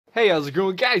Hey, how's it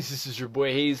going, guys? This is your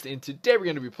boy Hazzed, and today we're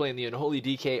going to be playing the Unholy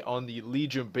DK on the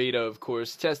Legion beta, of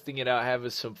course, testing it out, having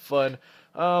some fun.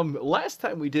 Last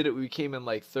time we did it, we came in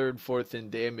like third, fourth in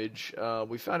damage.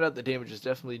 We found out the damage is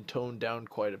definitely toned down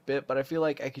quite a bit, but I feel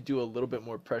like I could do a little bit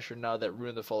more pressure now that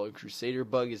Ruin the Fallen Crusader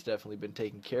bug has definitely been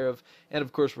taken care of, and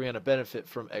of course we're going to benefit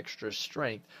from extra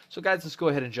strength. So guys, let's go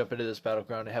ahead and jump into this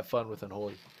battleground and have fun with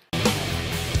Unholy.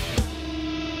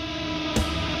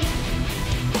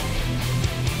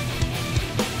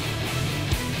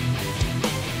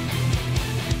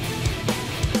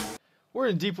 We're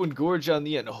in Deepwind Gorge on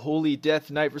the Unholy Death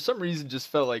Knight. For some reason, just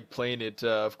felt like playing it,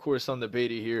 of course, on the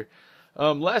beta here.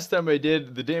 Last time I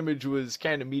did, the damage was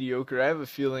kind of mediocre. I have a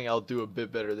feeling I'll do a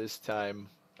bit better this time.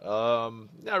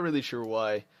 Not really sure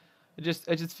why. I just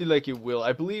feel like it will.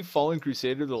 I believe Fallen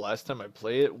Crusader, the last time I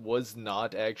played it, was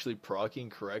not actually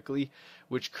proccing correctly,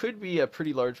 which could be a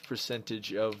pretty large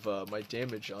percentage of my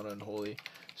damage on Unholy.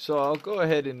 So I'll go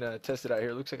ahead and test it out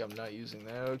here. Looks like I'm not using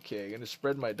that. Okay, I'm going to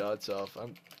spread my dots off.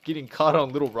 I'm getting caught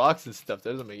on little rocks and stuff.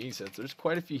 That doesn't make any sense. There's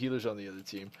quite a few healers on the other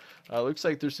team. Looks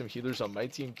like there's some healers on my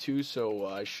team too, so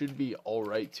I should be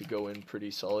alright to go in pretty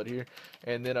solid here.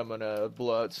 And then I'm going to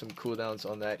blow out some cooldowns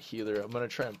on that healer. I'm going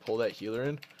to try and pull that healer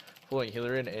in. Pulling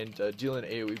healer in and dealing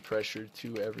AoE pressure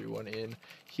to everyone in.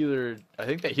 Healer, I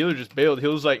think that healer just bailed. He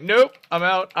was like, nope, I'm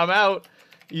out, I'm out.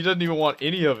 He doesn't even want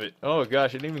any of it. Oh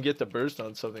gosh, I didn't even get the burst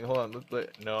on something. Hold on,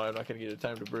 no, I'm not going to get a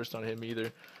time to burst on him either.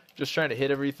 Just trying to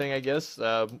hit everything, I guess.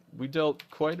 We dealt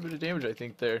quite a bit of damage, I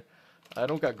think, there. I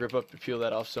don't got grip up to peel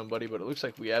that off somebody, but it looks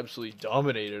like we absolutely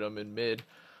dominated him in mid.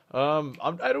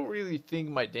 I don't really think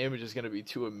my damage is going to be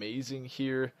too amazing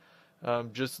here.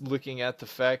 Just looking at the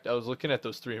fact, I was looking at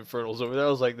those three Infernals over there, I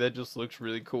was like, that just looks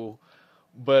really cool.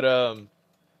 But,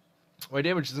 my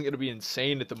damage isn't going to be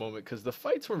insane at the moment, because the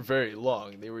fights were very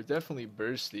long. They were definitely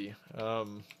bursty.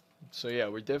 So yeah,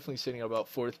 we're definitely sitting at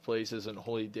about 4th place as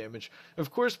Unholy damage. Of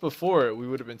course, before, we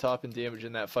would have been topping damage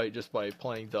in that fight just by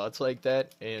applying dots like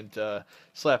that, and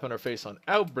slapping our face on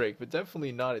Outbreak, but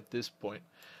definitely not at this point.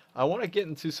 I want to get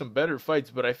into some better fights,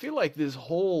 but I feel like this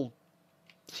whole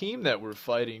team that we're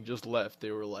fighting just left. They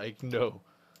were like, no,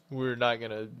 we're not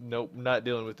gonna, nope, not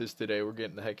dealing with this today. We're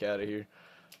getting the heck out of here.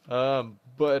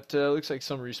 But looks like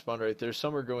some respawn right there.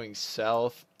 Some are going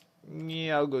south.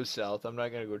 Yeah, I'll go south. I'm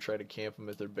not gonna go try to camp them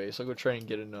at their base. I'll go try and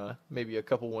get in maybe a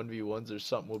couple 1v1s or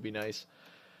something will be nice.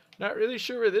 Not really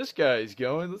sure where this guy is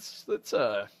going. Let's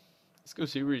go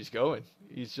see where he's going.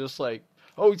 He's just like,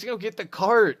 oh, he's gonna get the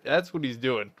cart. That's what he's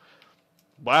doing.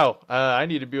 Wow, I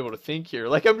need to be able to think here.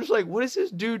 Like, I'm just like, what is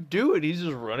this dude doing? He's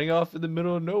just running off in the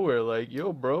middle of nowhere. Like,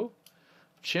 yo, bro,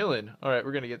 chilling. All right,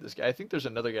 we're going to get this guy. I think there's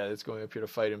another guy that's going up here to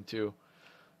fight him, too.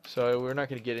 So we're not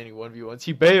going to get any 1v1s.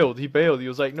 He bailed. He bailed. He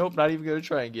was like, nope, not even going to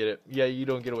try and get it. Yeah, you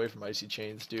don't get away from Icy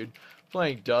Chains, dude.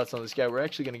 Playing dots on this guy. We're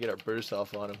actually going to get our burst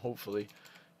off on him, hopefully.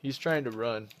 He's trying to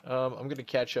run. I'm going to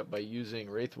catch up by using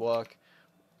Wraith Walk.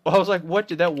 I was like, what?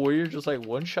 Did that warrior just, like,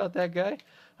 one-shot that guy?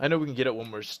 I know we can get it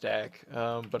one more stack,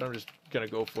 but I'm just going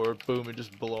to go for it. Boom, and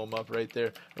just blow him up right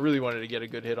there. I really wanted to get a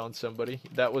good hit on somebody.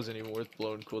 That wasn't even worth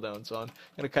blowing cooldowns on.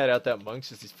 Going to kite out that monk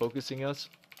since he's focusing us.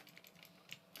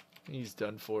 He's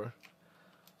done for.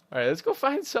 Alright, let's go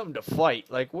find something to fight.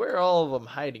 Like, where are all of them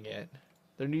hiding at?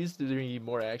 There needs to be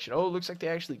more action. Oh, it looks like they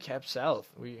actually capped south.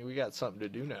 We got something to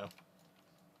do now.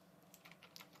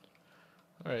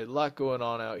 Alright, a lot going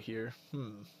on out here.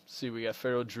 Let's see, we got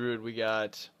Feral Druid, we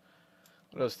got...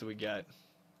 What else do we got?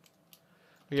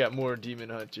 We got more Demon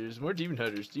Hunters. More Demon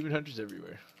Hunters. Demon Hunters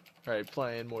everywhere. Alright,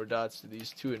 applying more dots to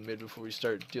these two in mid before we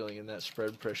start dealing in that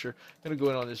spread pressure. Gonna go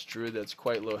in on this Druid that's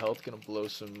quite low health. Gonna blow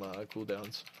some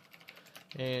cooldowns.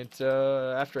 And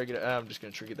after I get it, I'm just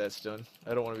gonna trinket that stun.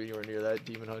 I don't want to be anywhere near that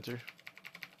Demon Hunter.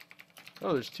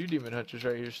 Oh, there's 2 Demon Hunters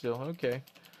right here still. Okay.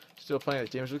 Still applying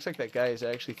that damage. Looks like that guy is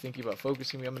actually thinking about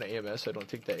focusing me. I'm gonna AMS so I don't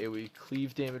take that AoE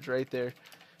cleave damage right there.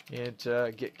 And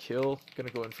get kill. Gonna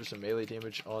go in for some melee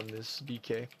damage on this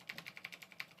DK.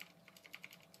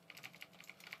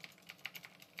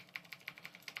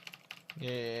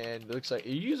 And it looks like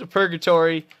you use a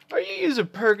purgatory. Are you using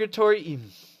purgatory?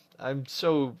 I'm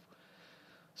so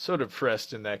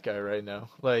depressed in that guy right now.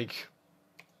 Like,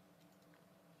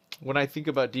 when I think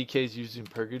about DKs using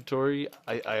purgatory,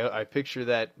 I picture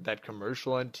that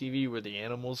commercial on TV where the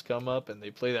animals come up and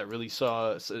they play that really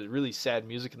sad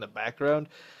music in the background.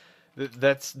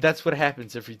 That's what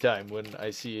happens every time when I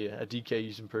see a DK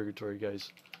using purgatory,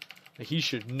 guys. He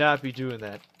should not be doing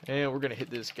that. And we're gonna hit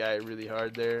this guy really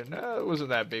hard there. No, it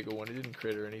wasn't that big a one. It didn't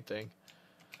crit or anything.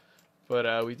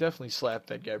 But we definitely slapped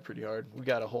that guy pretty hard. We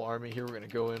got a whole army here we're gonna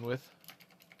go in with.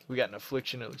 We got an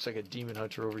Affliction. It looks like a Demon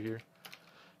Hunter over here.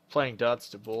 applying dots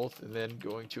to both, and then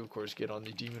going to, of course, get on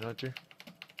the Demon Hunter.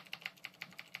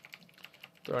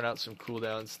 Throwing out some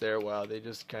cooldowns there. Wow, they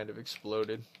just kind of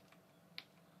exploded.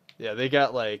 Yeah, they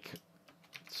got, like,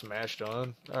 smashed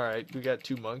on. Alright, we got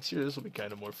 2 monks here. This will be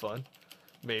kind of more fun.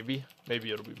 Maybe.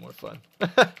 Maybe it'll be more fun.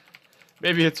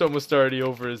 Maybe it's almost already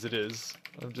over as it is.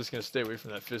 I'm just going to stay away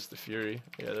from that Fist of Fury.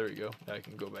 Yeah, there we go. Now I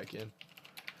can go back in.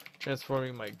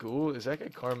 Transforming my ghoul. Is that guy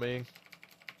karmaing?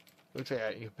 Looks like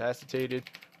I got incapacitated.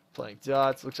 Playing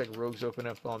dots. Looks like rogues open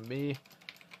up on me.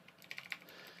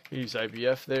 Use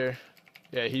IBF there.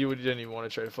 Yeah, he didn't even want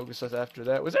to try to focus us after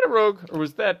that. Was that a rogue? Or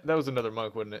was that was another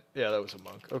monk, wasn't it? Yeah, that was a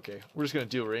monk. Okay, we're just going to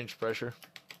deal range pressure.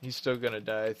 He's still going to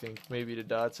die, I think. Maybe to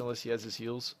dots, unless he has his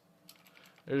heals.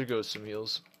 There goes some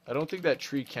heals. I don't think that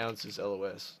tree counts as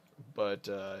LOS. But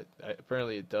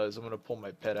apparently it does. I'm going to pull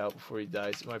my pet out before he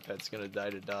dies. My pet's going to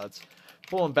die to dots.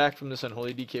 Pull him back from this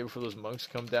Unholy DK before those monks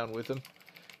come down with him.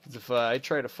 Because if I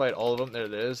try to fight all of them, there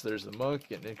it is. There's the monk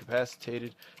getting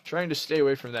incapacitated. Trying to stay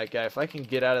away from that guy. If I can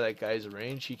get out of that guy's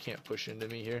range, he can't push into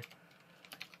me here.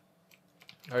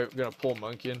 Alright, we're going to pull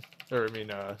monk in. Or, I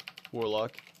mean,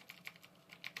 warlock.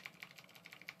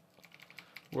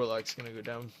 Warlock's going to go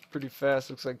down pretty fast.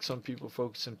 Looks like some people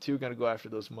focus him too. Going to go after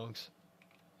those monks.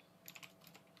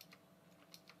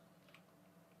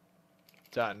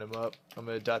 Dotting him up. I'm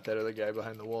going to dot that other guy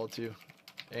behind the wall too.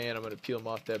 And I'm going to peel him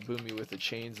off that boomy with the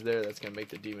chains there. That's going to make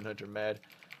the Demon Hunter mad.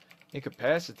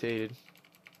 Incapacitated.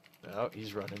 Oh,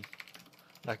 he's running.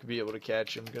 Not going to be able to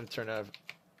catch him. I'm going to turn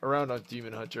around on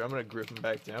Demon Hunter. I'm going to grip him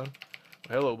back down.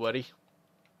 Hello, buddy.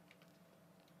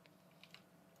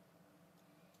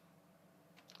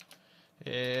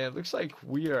 And it looks like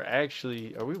we are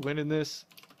actually... Are we winning this?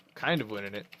 Kind of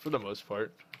winning it, for the most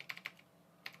part.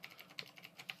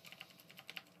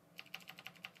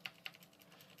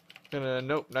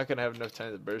 Nope, not gonna have enough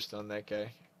time to burst on that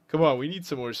guy. Come on, we need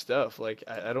some more stuff. Like,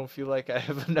 I don't feel like I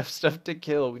have enough stuff to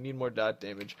kill. We need more dot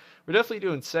damage. We're definitely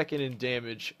doing second in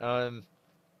damage,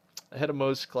 ahead of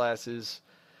most classes.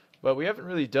 But we haven't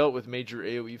really dealt with major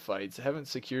AoE fights. I haven't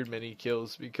secured many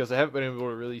kills because I haven't been able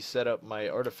to really set up my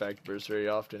artifact burst very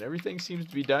often. Everything seems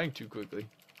to be dying too quickly.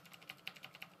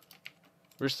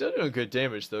 We're still doing good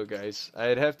damage, though, guys.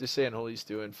 I'd have to say Unholy's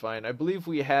doing fine. I believe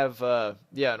we have,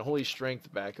 yeah, Unholy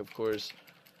Strength back, of course.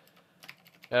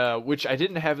 Which I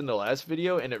didn't have in the last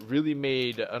video, and it really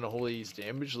made Unholy's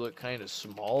damage look kind of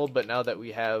small. But now that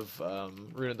we have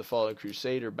Rune of the Fallen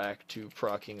Crusader back to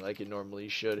proccing like it normally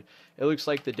should, it looks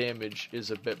like the damage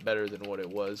is a bit better than what it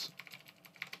was.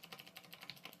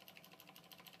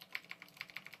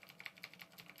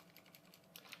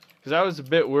 Because I was a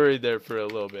bit worried there for a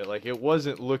little bit. Like, it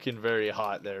wasn't looking very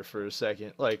hot there for a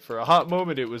second. Like, for a hot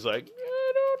moment, it was like,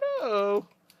 I don't know.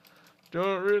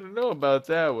 Don't really know about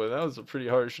that one. That was a pretty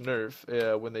harsh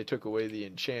nerf when they took away the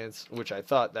enchants, which I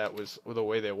thought that was the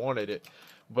way they wanted it.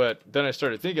 But then I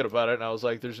started thinking about it, and I was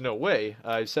like, there's no way.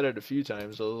 I said it a few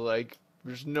times. I was like,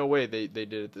 there's no way they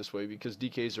did it this way, because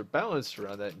DKs are balanced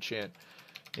around that enchant.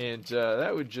 And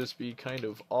that would just be kind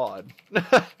of odd.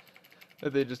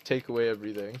 That they just take away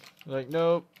everything. Like,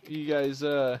 nope, you guys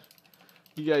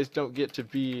don't get to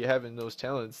be having those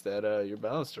talents that you're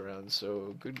balanced around,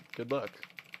 so good luck.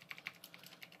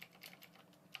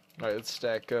 Alright, let's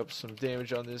stack up some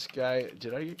damage on this guy.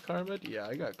 Did I get karma'd? Yeah,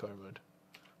 I got karma'd.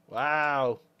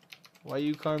 Wow! Why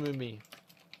you karma'd me?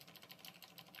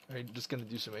 Alright, just gonna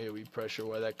do some AoE pressure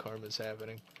while that karma's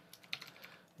happening.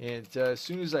 And as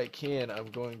soon as I can, I'm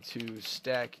going to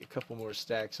stack a couple more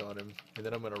stacks on him, and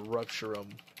then I'm going to rupture him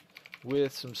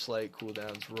with some slight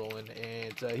cooldowns rolling,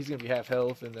 and he's going to be half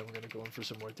health, and then we're going to go in for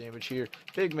some more damage here.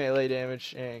 Big melee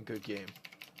damage, and good game.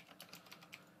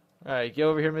 Alright, get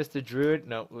over here, Mr. Druid.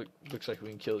 No, looks like we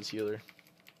can kill his healer.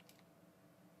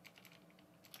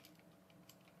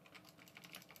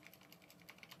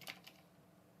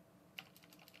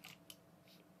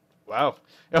 Wow.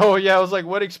 Oh, yeah, I was like,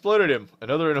 what exploded him?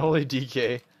 Another Unholy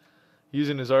DK.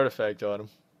 Using his artifact on him.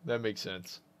 That makes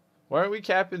sense. Why aren't we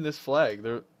capping this flag?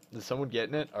 Is someone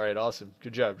getting it? Alright, awesome.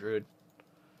 Good job, Druid.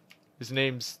 His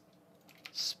name's...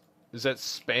 Is that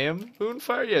Spam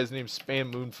Moonfire? Yeah, his name's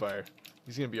Spam Moonfire.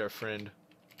 He's gonna be our friend.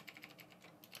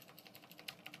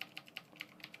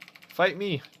 Fight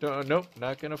me. Nope,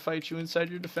 not gonna fight you inside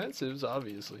your defensives,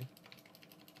 obviously.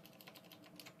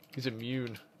 He's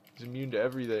immune. He's immune to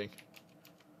everything.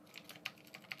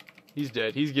 He's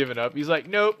dead. He's given up. He's like,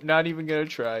 nope, not even gonna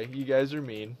try. You guys are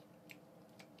mean.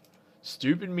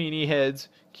 Stupid meanie heads.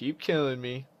 Keep killing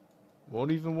me.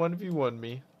 Won't even 1v1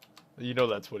 me. You know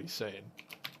that's what he's saying.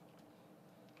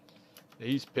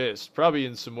 He's pissed. Probably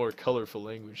in some more colorful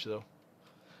language, though.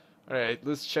 Alright,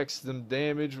 let's check some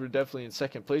damage. We're definitely in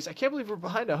second place. I can't believe we're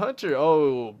behind a hunter.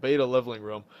 Oh, beta leveling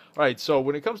room. Alright, so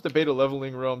when it comes to beta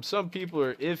leveling room, some people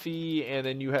are iffy, and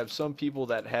then you have some people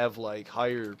that have like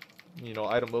higher,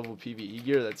 item level PvE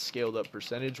gear that's scaled up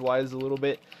percentage-wise a little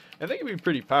bit. And they can be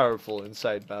pretty powerful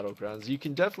inside Battlegrounds. You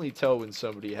can definitely tell when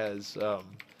somebody has,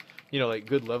 like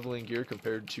good leveling gear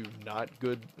compared to not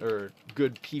good, or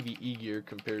good PvE gear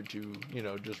compared to,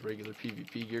 just regular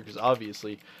PvP gear, because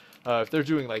obviously if they're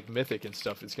doing like mythic and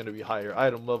stuff, it's going to be higher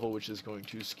item level, which is going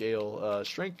to scale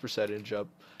strength percentage up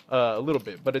a little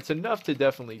bit, but it's enough to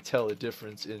definitely tell a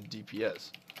difference in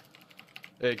DPS,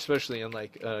 especially in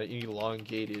like an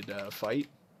elongated fight.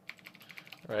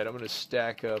 Alright, I'm going to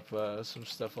stack up some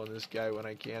stuff on this guy when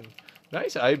I can.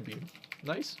 Nice eye beam.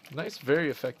 Nice, very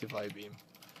effective eye beam.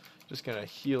 Just going to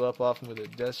heal up off him with a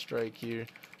death strike here.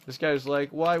 This guy's like,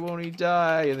 why won't he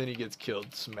die? And then he gets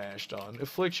killed, smashed on.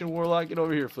 Affliction Warlock, get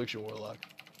over here, Affliction Warlock.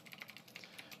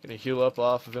 Gonna heal up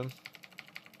off of him.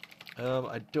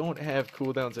 I don't have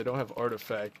cooldowns, I don't have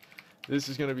artifact. This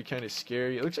is gonna be kind of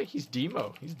scary. It looks like he's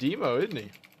Demo. He's Demo, isn't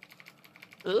he?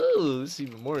 Oh, this is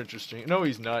even more interesting. No,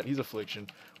 he's not. He's Affliction.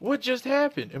 What just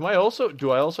happened? Do I also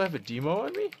have a Demo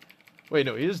on me? Wait,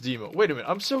 no, he is Demo. Wait a minute,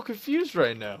 I'm so confused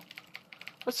right now.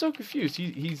 I'm so confused.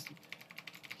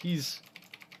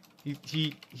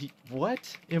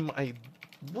 What?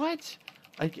 What?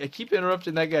 I keep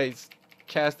interrupting that guy's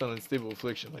cast on Unstable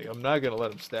Affliction. Like, I'm not going to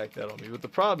let him stack that on me. But the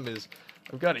problem is,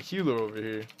 I've got a healer over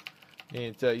here.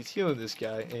 And he's healing this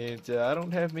guy. And I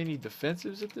don't have many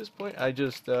defensives at this point. I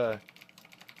just,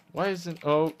 why isn't,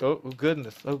 oh,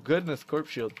 goodness. Oh, goodness, Corpse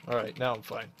Shield. Alright, now I'm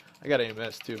fine. I got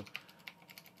AMS, too.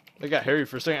 I got hairy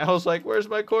for a second. I was like, where's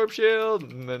my Corpse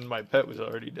Shield? And then my pet was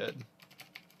already dead.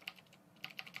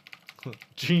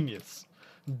 Genius.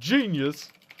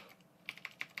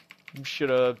 Should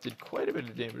have did quite a bit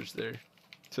of damage there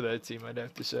to that team, I'd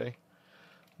have to say.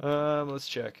 Let's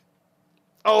check.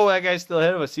 Oh, that guy's still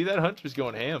ahead of us. See, that hunter's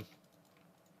going ham.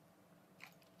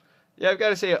 Yeah, I've got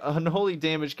to say, unholy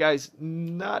damage, guys,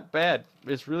 not bad.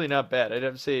 It's really not bad. I'd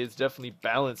have to say it's definitely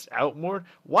balanced out more.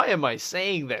 Why am I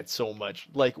saying that so much?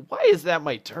 Like, why is that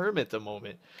my term at the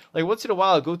moment? Like, once in a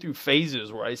while, I'll go through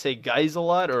phases where I say guys a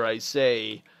lot, or I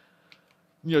say,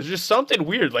 just something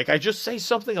weird. Like, I just say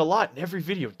something a lot in every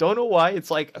video. Don't know why. It's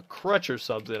like a crutch or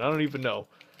something. I don't even know.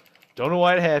 Don't know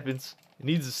why it happens. It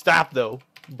needs to stop, though.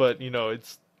 But,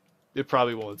 it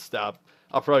probably won't stop.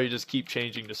 I'll probably just keep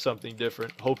changing to something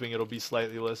different, hoping it'll be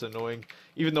slightly less annoying,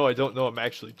 even though I don't know I'm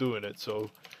actually doing it,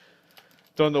 so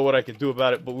don't know what I can do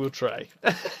about it, but we'll try.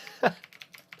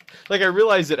 Like, I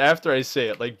realize it after I say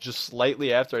it, like, just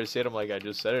slightly after I say it, I'm like, I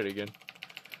just said it again.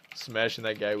 Smashing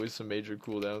that guy with some major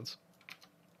cooldowns.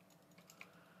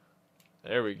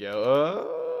 There we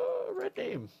go. Red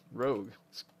name. Rogue.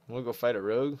 Wanna go fight a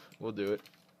rogue? We'll do it.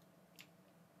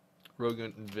 Rogue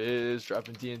and Viz,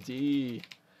 dropping TNT.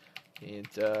 And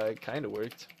it kind of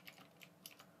worked.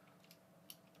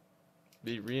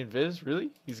 Be re-invis? Really?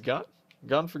 He's gone?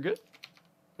 Gone for good?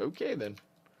 Okay, then.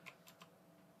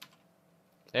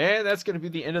 And that's going to be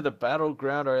the end of the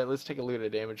battleground. Alright, let's take a look at the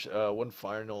damage one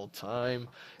final time.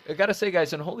 I gotta say,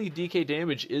 guys, Unholy DK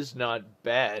damage is not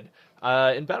bad.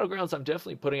 In battlegrounds, I'm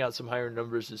definitely putting out some higher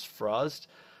numbers as Frost.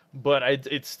 But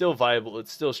it's still viable.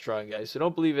 It's still strong, guys. So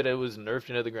don't believe it was nerfed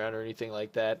into the ground or anything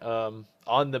like that.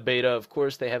 On the beta, of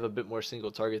course, they have a bit more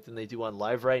single target than they do on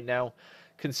live right now,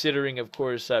 considering, of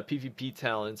course, PvP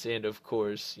talents and, of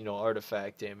course,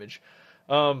 artifact damage.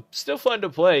 Still fun to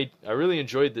play. I really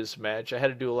enjoyed this match. I had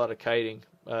to do a lot of kiting.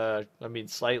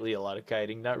 Slightly a lot of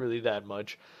kiting. Not really that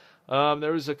much.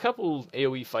 There was a couple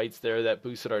AoE fights there that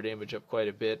boosted our damage up quite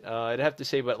a bit. I'd have to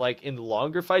say, but like in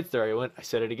longer fights, there I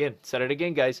said it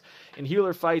again, guys. In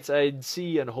healer fights, I'd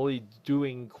see Unholy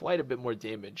doing quite a bit more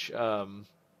damage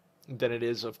than it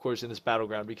is, of course, in this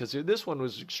battleground, because this one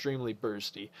was extremely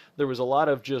bursty. There was a lot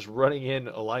of just running in,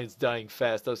 Alliance dying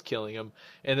fast, us killing them,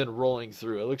 and then rolling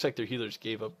through. It looks like their healers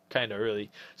gave up kind of early.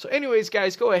 So anyways,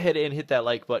 guys, go ahead and hit that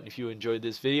like button if you enjoyed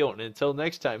this video, and until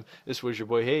next time, this was your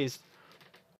boy Hazzed.